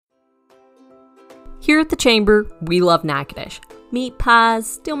Here at the Chamber, we love Natchitoches. Meat pies,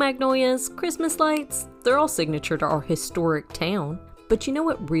 steel magnolias, Christmas lights, they're all signature to our historic town. But you know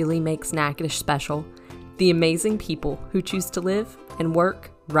what really makes Natchitoches special? The amazing people who choose to live and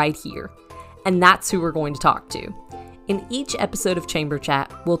work right here. And that's who we're going to talk to. In each episode of Chamber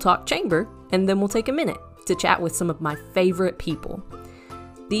Chat, we'll talk Chamber, and then we'll take a minute to chat with some of my favorite people.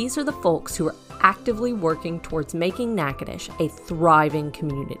 These are the folks who are actively working towards making Natchitoches a thriving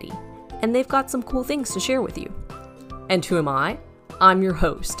community. And they've got some cool things to share with you. And who am I? I'm your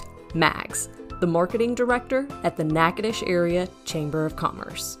host, Mags, the marketing director at the Natchitoches Area Chamber of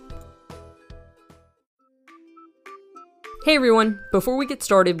Commerce. Hey everyone, before we get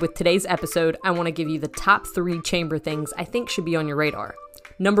started with today's episode, I want to give you the top 3 chamber things I think should be on your radar.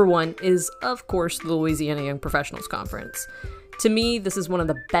 Number 1 is, of course, the Louisiana Young Professionals Conference. To me, this is one of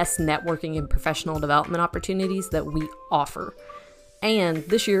the best networking and professional development opportunities that we offer. And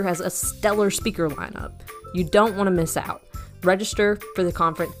this year has a stellar speaker lineup. You don't want to miss out. Register for the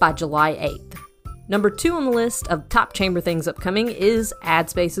conference by July 8th. Number 2 on the list of top chamber things upcoming is ad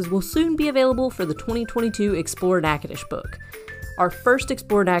spaces will soon be available for the 2022 Explore Natchitoches book. Our first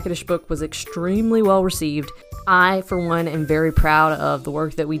Explore Natchitoches book was extremely well received. I, for one, am very proud of the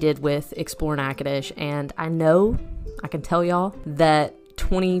work that we did with Explore Natchitoches, and I know, I can tell y'all, that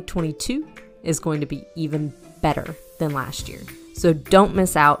 2022 is going to be even better than last year. So don't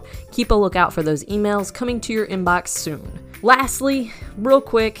miss out. Keep a lookout for those emails coming to your inbox soon. Lastly, real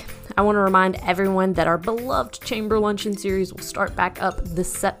quick, I want to remind everyone that our beloved Chamber Luncheon series will start back up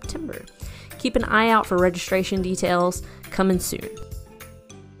this September. Keep an eye out for registration details coming soon.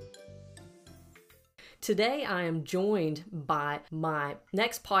 Today, I am joined by my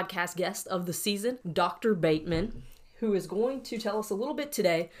next podcast guest of the season, Dr. Bateman, who is going to tell us a little bit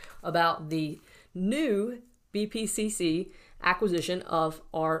today about the new BPCC acquisition of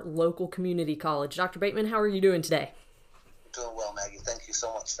our local community college. Dr. Bateman, how are you doing today? Doing well, Maggie. Thank you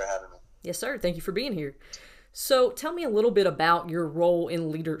so much for having me. Yes, sir. Thank you for being here. So tell me a little bit about your role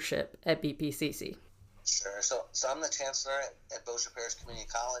in leadership at BPCC. Sure. So I'm the chancellor at Bossier Parish Community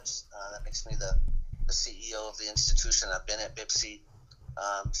College. That makes me the CEO of the institution. I've been at BPC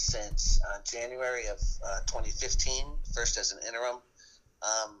since January of 2015, first as an interim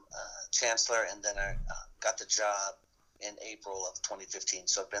chancellor, and then I got the job in April of 2015.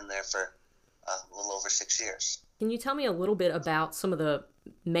 So I've been there for a little over 6 years. Can you tell me a little bit about some of the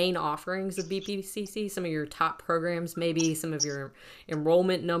main offerings of BPCC, some of your top programs, maybe some of your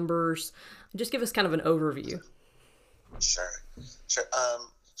enrollment numbers? Just give us kind of an overview. Sure. So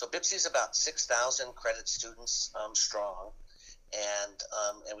BPC is about 6,000 credit students strong,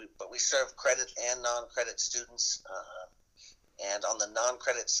 but we serve credit and non-credit students. And on the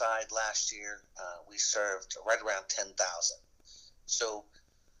non-credit side, last year we served right around 10,000. So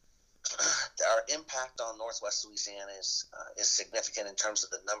our impact on Northwest Louisiana is significant in terms of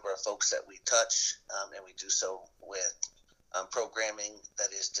the number of folks that we touch, and we do so with programming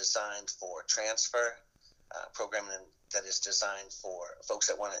that is designed for transfer, programming that is designed for folks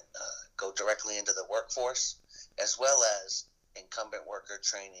that want to go directly into the workforce, as well as incumbent worker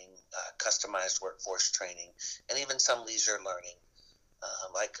training, customized workforce training, and even some leisure learning,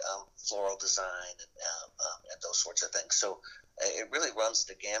 like floral design and those sorts of things. So it really runs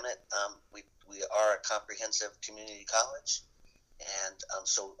the gamut. We are a comprehensive community college, and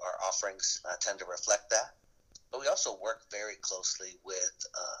so our offerings tend to reflect that. But we also work very closely with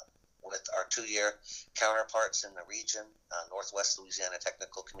our 2-year counterparts in the region, Northwest Louisiana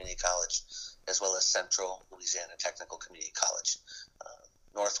Technical Community College, as well as Central Louisiana Technical Community College.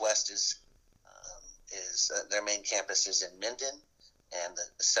 Northwest is their main campus is in Minden, and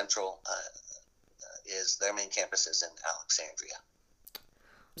the Central is their main campus is in Alexandria.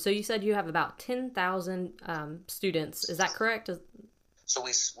 So you said you have about 10,000 students. Is that correct? So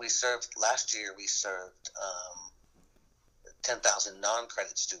we served last year. We served 10,000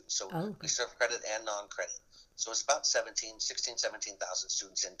 non-credit students. So okay. We serve credit and non-credit. So it's about 17,000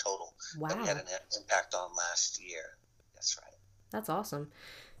 students in total. Wow. That we had an impact on last year. That's right. That's awesome.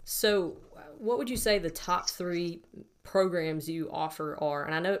 So what would you say the top 3 programs you offer are?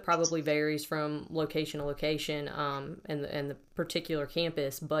 And I know it probably varies from location to location and the particular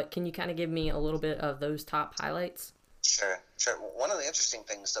campus, but can you kind of give me a little bit of those top highlights? Sure. One of the interesting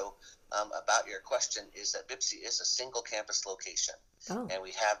things, though, about your question is that BPC is a single campus location, and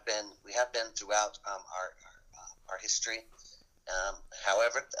we have been throughout our history.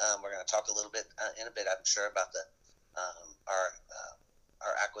 However, we're going to talk a little bit in a bit, I'm sure, about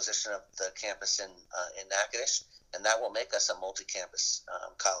our acquisition of the campus in Natchitoches, and that will make us a multi-campus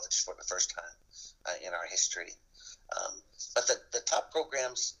college for the first time in our history. But the top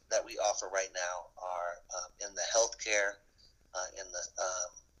programs that we offer right now are in the healthcare, in the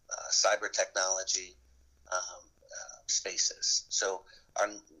cyber technology spaces. So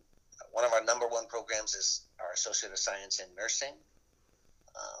one of our number one programs is our Associate of Science in Nursing.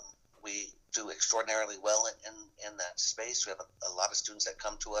 We do extraordinarily well in that space. We have a lot of students that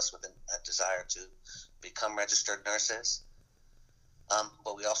come to us with a desire to become registered nurses.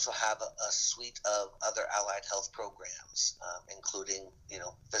 But we also have a suite of other allied health programs, including,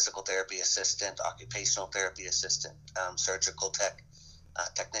 physical therapy assistant, occupational therapy assistant, surgical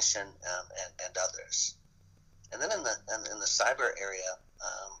technician, and others. And then in the cyber area,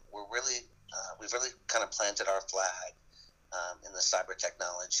 we've really kind of planted our flag in the cyber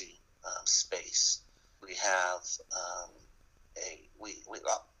technology space. We have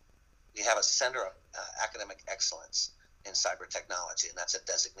we have a center of academic excellence in cyber technology, and that's a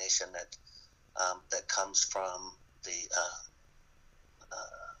designation that comes from the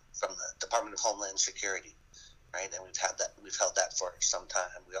Department of Homeland Security, right? And we've held that for some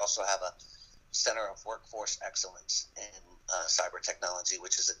time. We also have a Center of Workforce Excellence in cyber technology,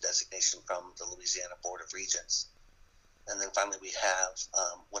 which is a designation from the Louisiana Board of Regents. And then finally, we have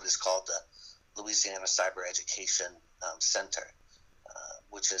what is called the Louisiana Cyber Education Center,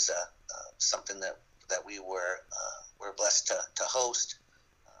 which is something that we were blessed to host,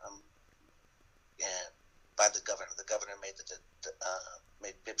 and by the governor. The governor made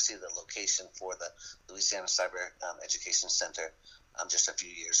made BIPSI the location for the Louisiana Cyber Education Center just a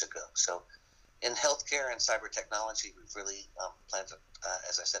few years ago. So, in healthcare and cyber technology, we've really planted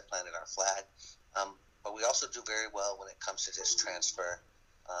our flag. But we also do very well when it comes to just transfer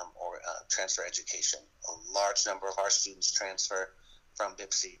transfer education. A large number of our students transfer from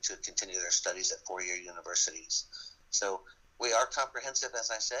BIPSI to continue their studies at four-year universities. So we are comprehensive, as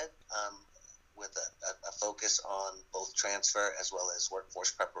I said, with a focus on both transfer as well as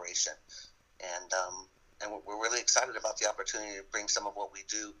workforce preparation. And we're really excited about the opportunity to bring some of what we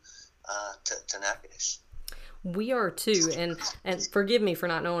do to Natchitoches. We are too, and forgive me for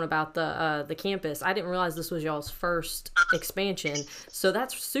not knowing about the campus. I didn't realize this was y'all's first expansion, so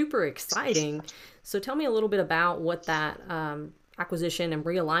that's super exciting. So tell me a little bit about what that acquisition and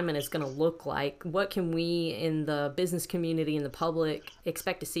realignment is going to look like. What can we in the business community and the public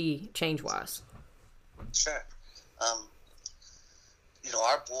expect to see change-wise? Sure.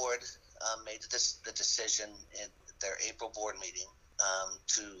 Our board made the decision in their April board meeting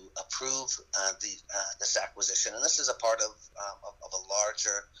to approve this acquisition, and this is a part of a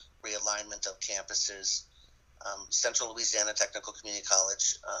larger realignment of campuses. Central Louisiana Technical Community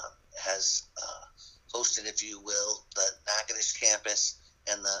College has hosted, if you will, the Natchitoches campus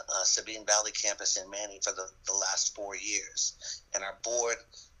and the Sabine Valley campus in Manning for the last 4 years, and our board,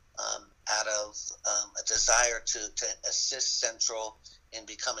 out of a desire to assist Central in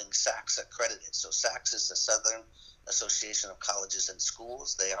becoming SACS accredited. So SACS is the Southern Association of Colleges and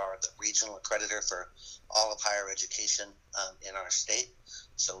Schools. They are the regional accreditor for all of higher education in our state.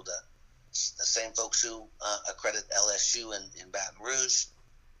 So the same folks who accredit LSU in Baton Rouge,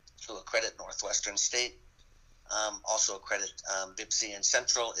 who accredit Northwestern State, also accredit BIPSI, and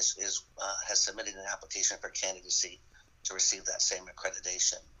Central has submitted an application for candidacy to receive that same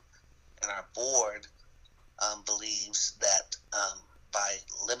accreditation. And our board believes that by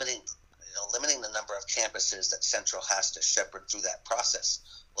limiting the number of campuses that Central has to shepherd through that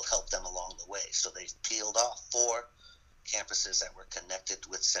process will help them along the way. So they've peeled off 4 campuses that were connected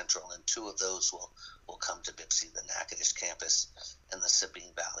with Central, and 2 of those will come to BIPSI, the Natchitoches campus and the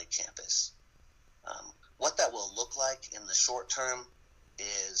Sabine Valley campus. What that will look like in the short term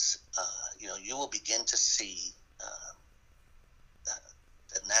is, you will begin to see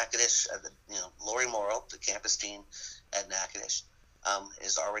the Natchitoches, Lori Morrow, the campus dean at Natchitoches,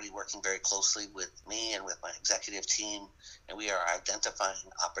 is already working very closely with me and with my executive team, and we are identifying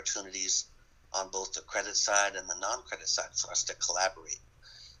opportunities on both the credit side and the non-credit side for us to collaborate.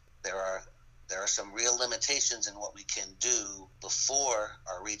 There are some real limitations in what we can do before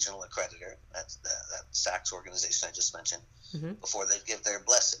our regional accreditor, that's that SACS organization I just mentioned, before they give their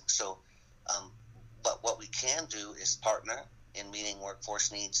blessing. So, but what we can do is partner in meeting workforce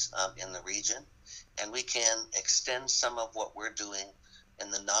needs in the region, and we can extend some of what we're doing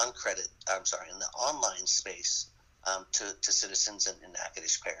in the in the online space to citizens in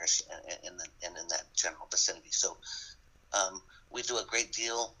Natchitoches Parish and in that general vicinity. So we do a great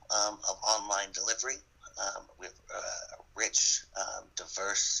deal of online delivery. We have a rich,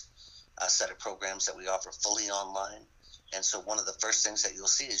 diverse set of programs that we offer fully online. And so one of the first things that you'll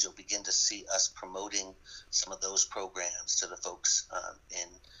see is you'll begin to see us promoting some of those programs to the folks in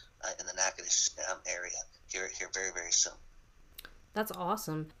in the Natchitoches area here very, very soon. That's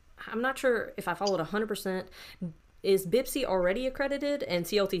awesome. I'm not sure if I followed 100%. Is BIPSI already accredited and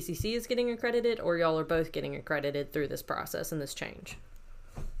CLTCC is getting accredited, or y'all are both getting accredited through this process and this change?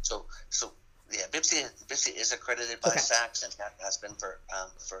 So yeah, BIPSI is accredited by SACS and has been for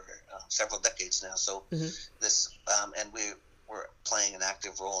several decades now. So this and we're playing an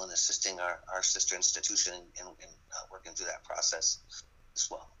active role in assisting our sister institution in working through that process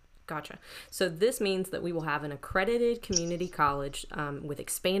as well. Gotcha. So this means that we will have an accredited community college with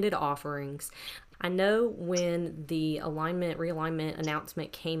expanded offerings. I know when the realignment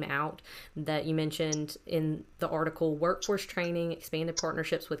announcement came out that you mentioned in the article workforce training, expanded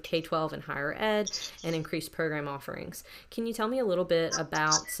partnerships with K-12 and higher ed, and increased program offerings. Can you tell me a little bit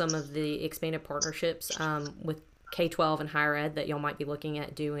about some of the expanded partnerships with K-12 and higher ed that y'all might be looking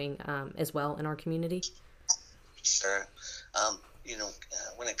at doing as well in our community? Sure.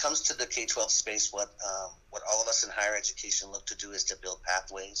 When it comes to the K-12 space, what all of us in higher education look to do is to build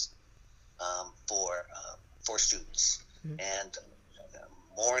pathways for students, and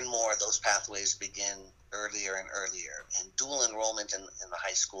more and more those pathways begin earlier and earlier. And dual enrollment in the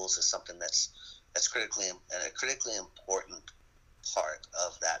high schools is something that's critically important part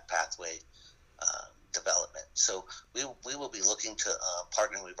of that pathway development. So we will be looking to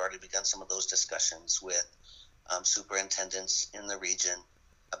partner. We've already begun some of those discussions with superintendents in the region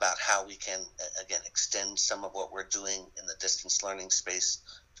about how we can, again, extend some of what we're doing in the distance learning space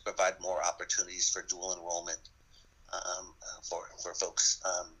to provide more opportunities for dual enrollment for folks,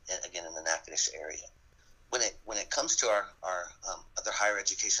 again, in the Natchitoches area. When it comes to our other higher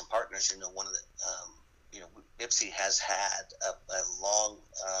education partners, one of the, BIPSI has had a long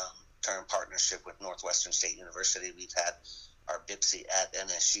term partnership with Northwestern State University. We've had our BIPSI at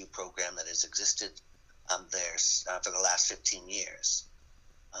NSU program that has existed there for the last 15 years.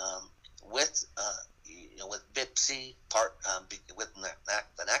 With BIPSI with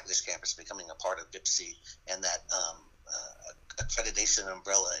the Natchitoches campus becoming a part of BIPSI and that accreditation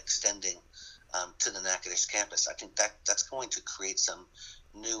umbrella extending to the Natchitoches campus, I think that's going to create some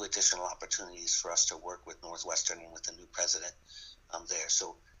new additional opportunities for us to work with Northwestern and with the new president there.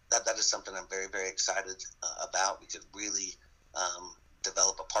 So that is something I'm very, very excited about. We could really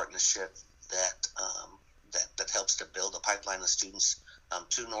develop a partnership that helps to build a pipeline of students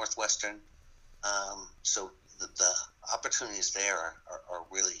to Northwestern. So the opportunities there are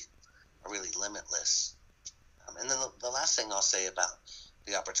really limitless. And then the last thing I'll say about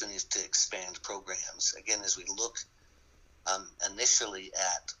the opportunities to expand programs, again, as we look initially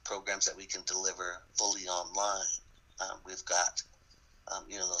at programs that we can deliver fully online, we've got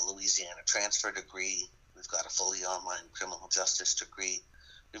the Louisiana transfer degree. We've got a fully online criminal justice degree.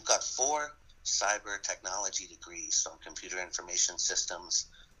 We've got 4 cyber technology degrees, from computer information systems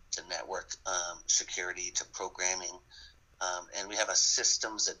to network security to programming, and we have a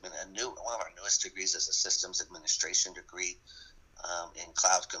one of our newest degrees is a systems administration degree in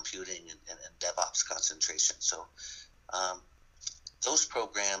cloud computing and DevOps concentration. So those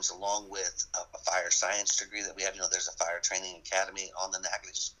programs, along with a fire science degree that we have, there's a fire training academy on the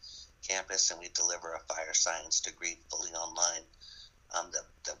Natchitoches campus, and we deliver a fire science degree fully online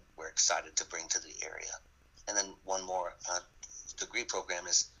that we're excited to bring to the area. And then one more degree program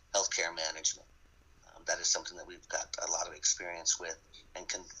is healthcare management. That is something that we've got a lot of experience with and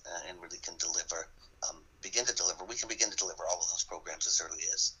really can deliver, begin to deliver. We can begin to deliver all of those programs as early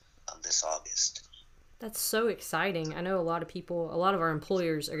as this August. That's so exciting. I know a lot of our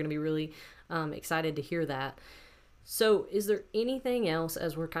employers are going to be really excited to hear that. So is there anything else,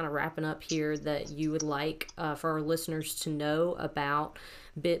 as we're kind of wrapping up here, that you would like for our listeners to know about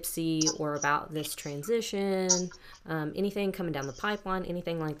BIPSI or about this transition? Anything coming down the pipeline,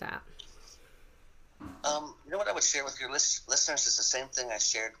 anything like that? What I would share with your listeners is the same thing I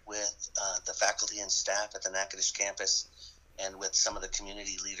shared with the faculty and staff at the Natchitoches campus and with some of the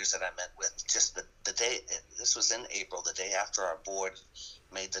community leaders that I met with. Just the day, this was in April, the day after our board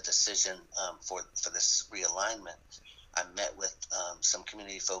made the decision for this realignment, I met with some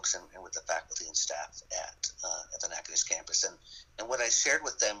community folks and with the faculty and staff at the Natchitoches campus. And what I shared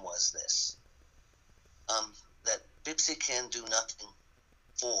with them was this, that BIPSI can do nothing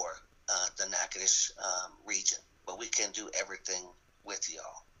for the Natchitoches region, but we can do everything with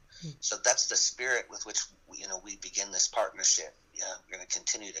y'all. So that's the spirit with which we begin this partnership. We're going to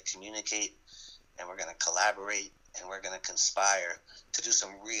continue to communicate, and we're going to collaborate, and we're going to conspire to do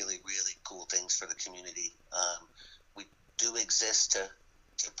some really, really cool things for the community. We do exist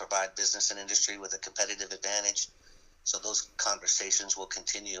to provide business and industry with a competitive advantage, so those conversations will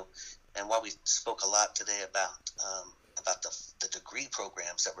continue. And while we spoke a lot today about about the degree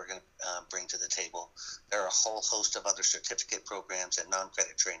programs that we're going to bring to the table. There are a whole host of other certificate programs and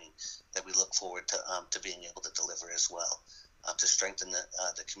non-credit training that we look forward to being able to deliver as well, to strengthen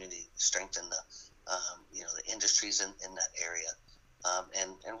the community, strengthen the industries in that area.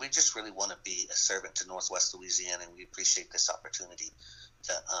 And we just really want to be a servant to Northwest Louisiana, and we appreciate this opportunity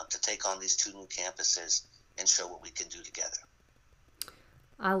to take on these 2 new campuses and show what we can do together.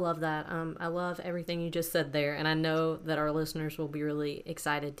 I love that. I love everything you just said there, and I know that our listeners will be really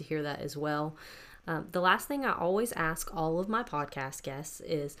excited to hear that as well. The last thing I always ask all of my podcast guests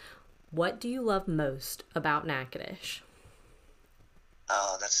is, what do you love most about Natchitoches?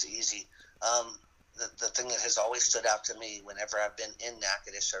 Oh, that's easy. The thing that has always stood out to me whenever I've been in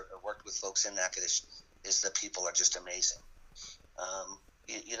Natchitoches or worked with folks in Natchitoches is the people are just amazing.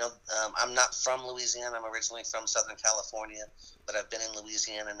 I'm not from Louisiana. I'm originally from Southern California, but I've been in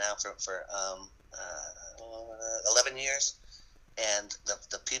Louisiana now for 11 years. And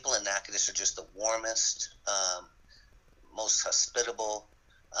the people in Natchitoches are just the warmest, most hospitable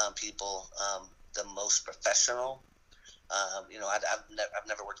people, the most professional. I've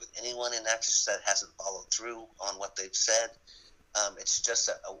never worked with anyone in Natchitoches that hasn't followed through on what they've said. It's just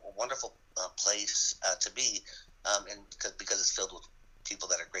a wonderful place to be, because it's filled with people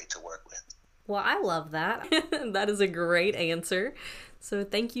that are great to work with. Well, I love that. That is a great answer. So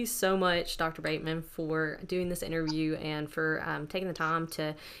thank you so much, Dr. Bateman, for doing this interview and for taking the time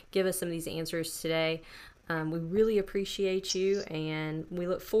to give us some of these answers today. We really appreciate you, and we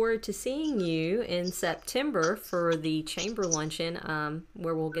look forward to seeing you in September for the Chamber Luncheon,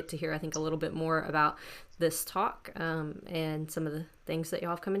 where we'll get to hear, I think, a little bit more about this talk and some of the things that y'all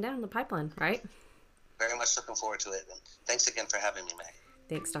have coming down the pipeline, right? Very much looking forward to it. And thanks again for having me, Meg.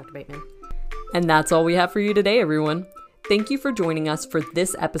 Thanks, Dr. Bateman. And that's all we have for you today, everyone. Thank you for joining us for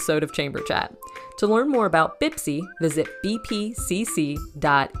this episode of Chamber Chat. To learn more about BIPSI, visit bpcc.edu.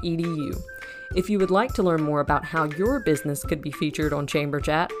 If you would like to learn more about how your business could be featured on Chamber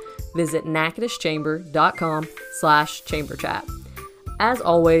Chat, visit natchitocheschamber.com/chamberchat. As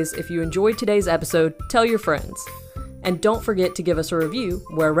always, if you enjoyed today's episode, tell your friends. And don't forget to give us a review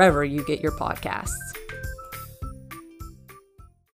wherever you get your podcasts.